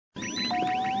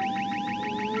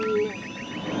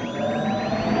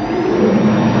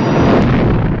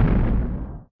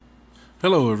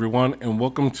Hello, everyone, and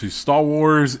welcome to Star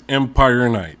Wars Empire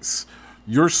Nights,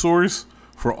 your source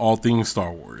for all things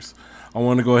Star Wars. I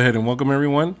want to go ahead and welcome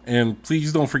everyone, and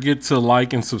please don't forget to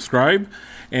like and subscribe,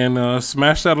 and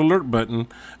smash that alert button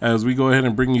as we go ahead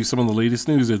and bring you some of the latest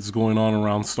news that's going on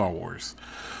around Star Wars.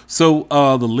 So,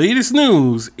 the latest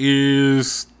news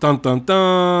is dun dun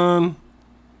dun.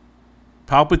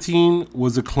 Palpatine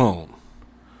was a clone.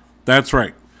 That's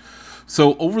right.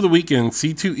 So over the weekend,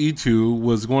 C2E2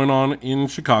 was going on in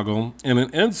Chicago, and an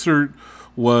insert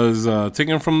was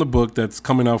taken from the book that's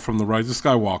coming out from the Rise of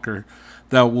Skywalker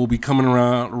that will be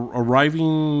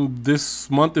arriving this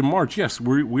month in March. Yes,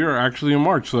 we are actually in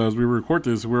March. So as we record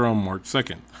this, we're on March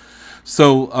 2nd.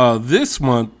 So this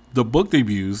month, the book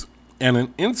debuts, and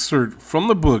an insert from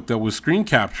the book that was screen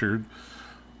captured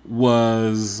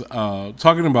was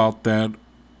talking about that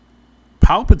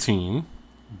Palpatine,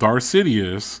 Darth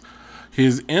Sidious,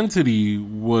 his entity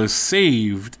was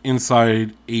saved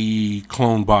inside a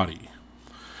clone body.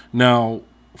 Now,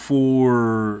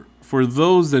 for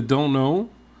those that don't know,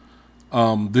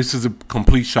 this is a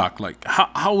complete shock. Like,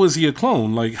 how was he a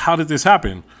clone? Like, how did this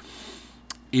happen?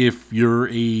 If you're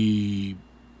a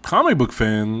comic book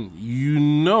fan, you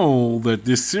know that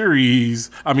this series,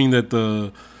 that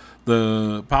the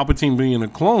Palpatine being a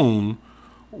clone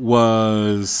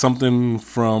was something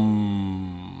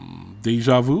from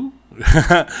Deja Vu.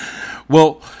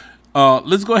 Well,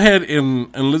 let's go ahead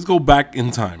and let's go back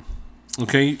in time.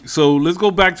 Okay, so let's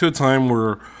go back to a time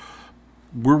where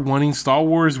we're wanting Star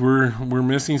Wars, we're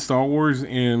missing Star Wars,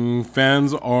 and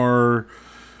fans are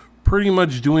pretty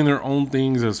much doing their own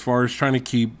things as far as trying to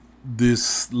keep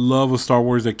this love of Star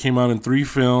Wars that came out in 3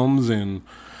 films, and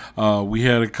we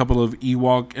had a couple of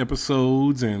Ewok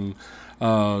episodes, and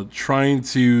trying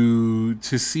to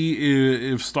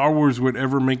see if Star Wars would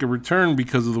ever make a return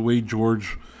because of the way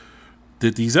George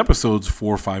did these episodes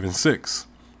 4, 5, and 6.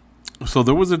 So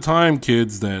there was a time,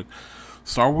 kids, that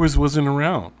Star Wars wasn't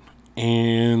around,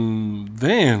 and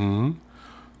then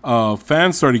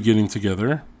fans started getting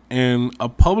together, and a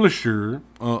publisher,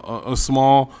 a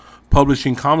small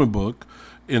publishing comic book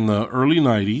in the early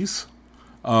 90s,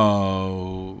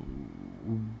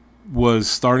 was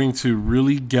starting to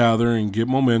really gather and get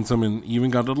momentum, and even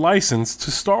got a license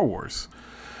to Star Wars.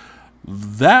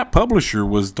 That publisher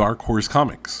was Dark Horse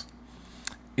Comics.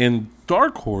 And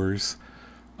Dark Horse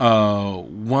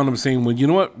wound up saying, well, you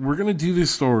know what? We're going to do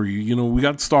this story. You know, we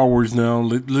got Star Wars now.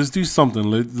 Let's do something.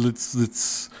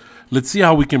 Let's see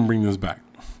how we can bring this back.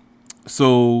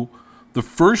 So the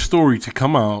first story to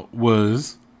come out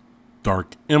was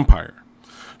Dark Empire.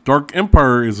 Dark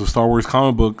Empire is a Star Wars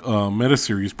comic book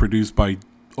meta-series produced by,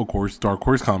 of course, Dark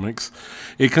Horse Comics.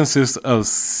 It consists of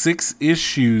 6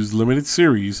 issues limited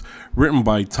series written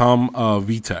by Tom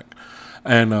Vitek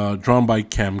and drawn by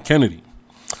Cam Kennedy.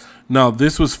 Now,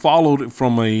 this was followed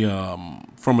from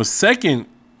a second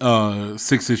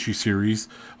 6-issue series,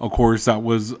 of course, that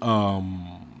was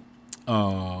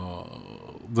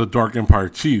the Dark Empire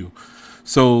 2.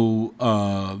 So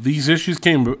these issues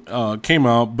came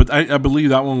out, but I believe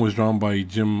that one was drawn by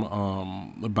Jim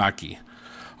Backe.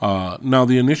 Now,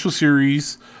 the initial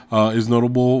series is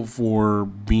notable for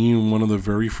being one of the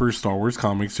very first Star Wars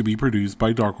comics to be produced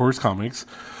by Dark Horse Comics,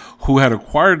 who had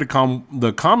acquired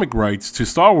the comic rights to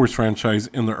Star Wars franchise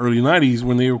in the early 90s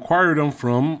when they acquired them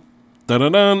from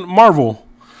Marvel.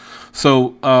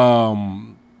 So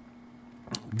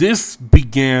this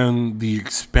began the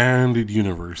expanded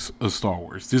universe of Star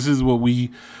Wars. This is what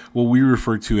we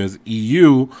refer to as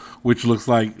EU, which looks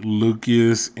like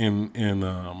Lucas and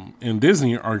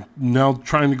Disney are now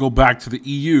trying to go back to the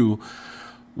EU.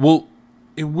 Well,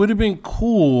 it would have been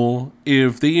cool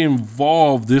if they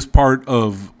involved this part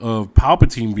of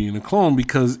Palpatine being a clone,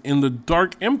 because in the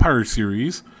Dark Empire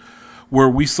series, where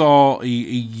we saw a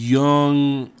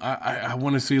young, I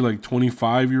want to say like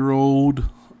 25-year-old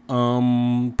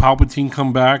Palpatine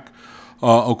come back,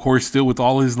 of course, still with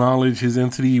all his knowledge, his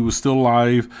entity was still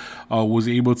alive, was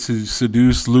able to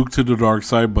seduce Luke to the dark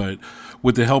side, but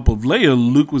with the help of Leia,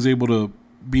 Luke was able to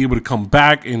come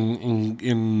back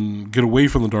and get away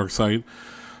from the dark side.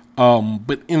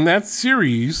 But in that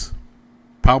series,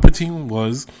 Palpatine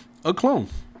was a clone,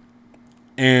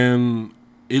 and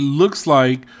it looks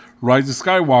like Rise of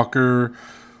Skywalker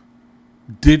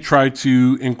did try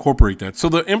to incorporate that. So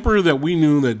the Emperor that we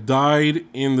knew that died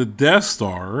in the Death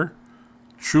Star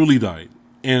truly died.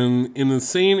 And in the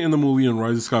scene in the movie in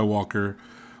Rise of Skywalker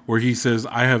where he says,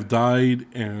 I have died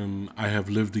and I have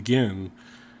lived again,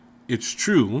 it's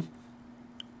true.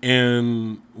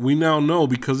 And we now know,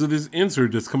 because of this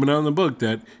insert that's coming out in the book,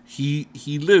 that he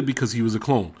lived because he was a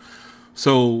clone.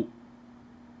 So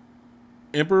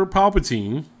Emperor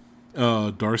Palpatine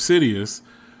Darth Sidious,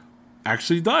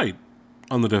 actually died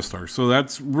on the Death Star. So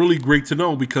that's really great to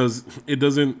know because it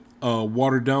doesn't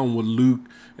water down what Luke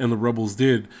and the Rebels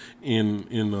did in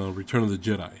Return of the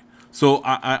Jedi. So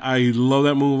I love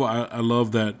that move. I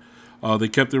love that they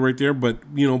kept it right there. But,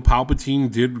 you know,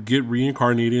 Palpatine did get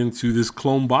reincarnated into this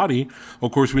clone body.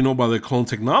 Of course, we know about the clone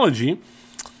technology.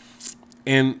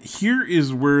 And here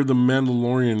is where the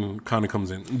Mandalorian kind of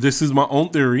comes in. This is my own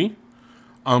theory.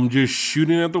 I'm just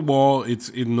shooting at the wall.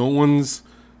 No one's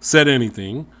said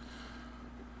anything.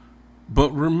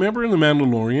 But remember in the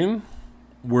Mandalorian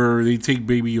where they take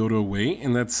Baby Yoda away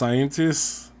and that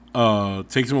scientist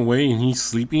takes him away and he's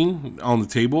sleeping on the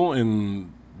table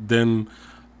and then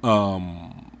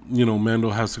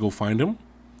Mando has to go find him.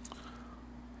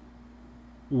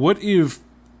 What if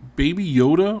Baby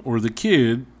Yoda or the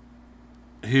kid,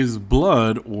 his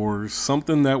blood or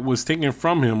something that was taken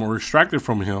from him or extracted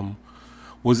from him,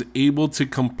 was able to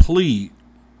complete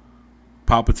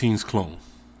Palpatine's clone?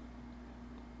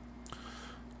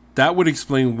 That would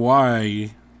explain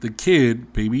why the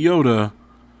kid, Baby Yoda,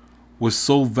 was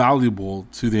so valuable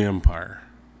to the Empire.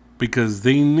 Because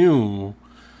they knew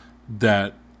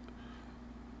that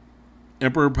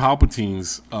Emperor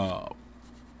Palpatine's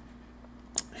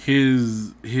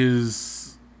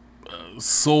his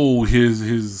soul,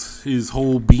 his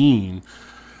whole being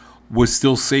was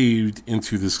still saved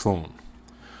into this clone.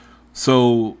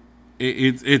 So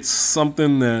it's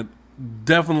something that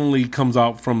definitely comes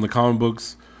out from the comic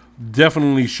books.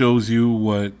 Definitely shows you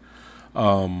what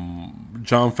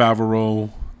Jon Favreau,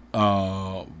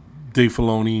 Dave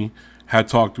Filoni had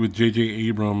talked with J.J.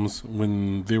 Abrams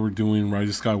when they were doing Rise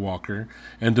of Skywalker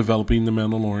and developing The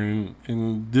Mandalorian.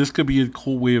 And this could be a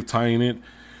cool way of tying it.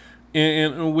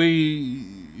 And in a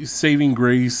way, saving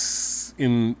grace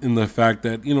in the fact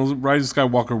that, you know, Rise of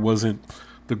Skywalker wasn't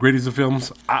the greatest of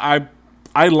films. I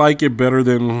like it better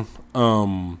than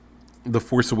The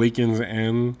Force Awakens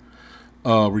and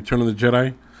Return of the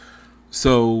Jedi.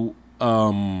 So,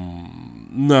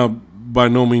 no, by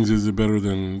no means is it better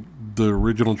than the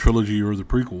original trilogy or the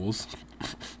prequels.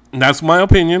 That's my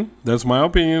opinion.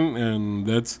 And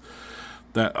that.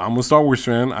 I'm a Star Wars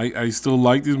fan. I still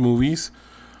like these movies.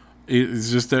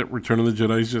 It's just that Return of the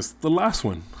Jedi is just the last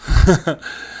one.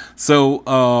 So,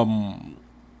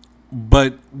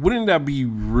 but wouldn't that be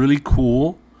really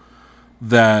cool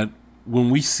that when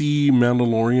we see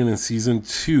Mandalorian in season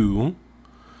 2,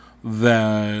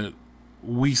 that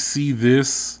we see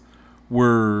this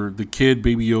where the kid,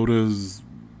 Baby Yoda's,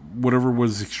 whatever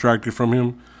was extracted from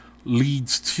him,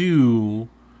 leads to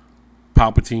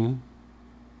Palpatine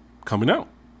coming out.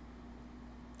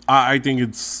 I think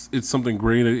it's something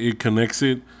great. It connects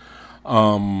it.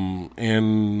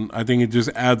 And I think it just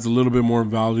adds a little bit more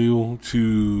value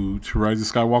to Rise of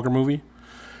Skywalker movie.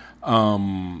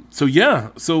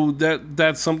 So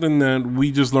that's something that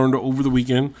we just learned over the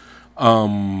weekend.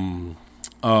 For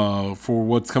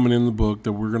what's coming in the book,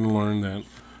 that we're going to learn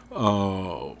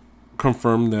that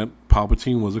confirm that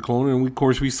Palpatine was a clone, and of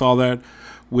course we saw that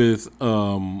with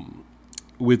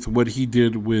what he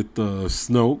did with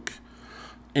Snoke.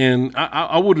 And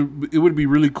it would be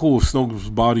really cool if Snoke's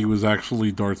body was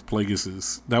actually Darth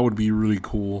Plagueis's. That would be really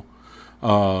cool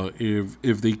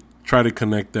if they try to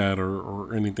connect that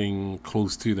or anything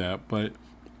close to that. But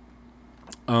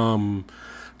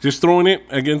just throwing it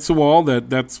against the wall,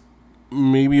 that's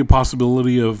maybe a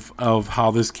possibility of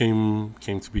how this came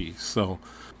to be. So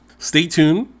stay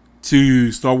tuned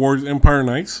to Star Wars Empire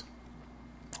Nights.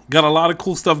 Got a lot of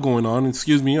cool stuff going on.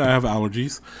 Excuse me, I have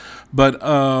allergies. But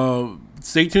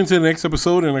stay tuned to the next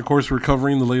episode. And, of course, we're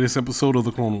covering the latest episode of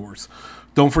The Clone Wars.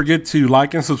 Don't forget to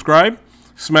like and subscribe.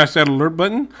 Smash that alert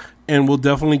button. And we'll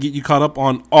definitely get you caught up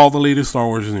on all the latest Star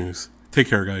Wars news. Take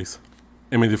care, guys.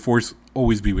 And may the Force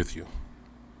always be with you.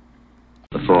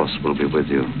 The Force will be with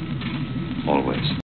you, always.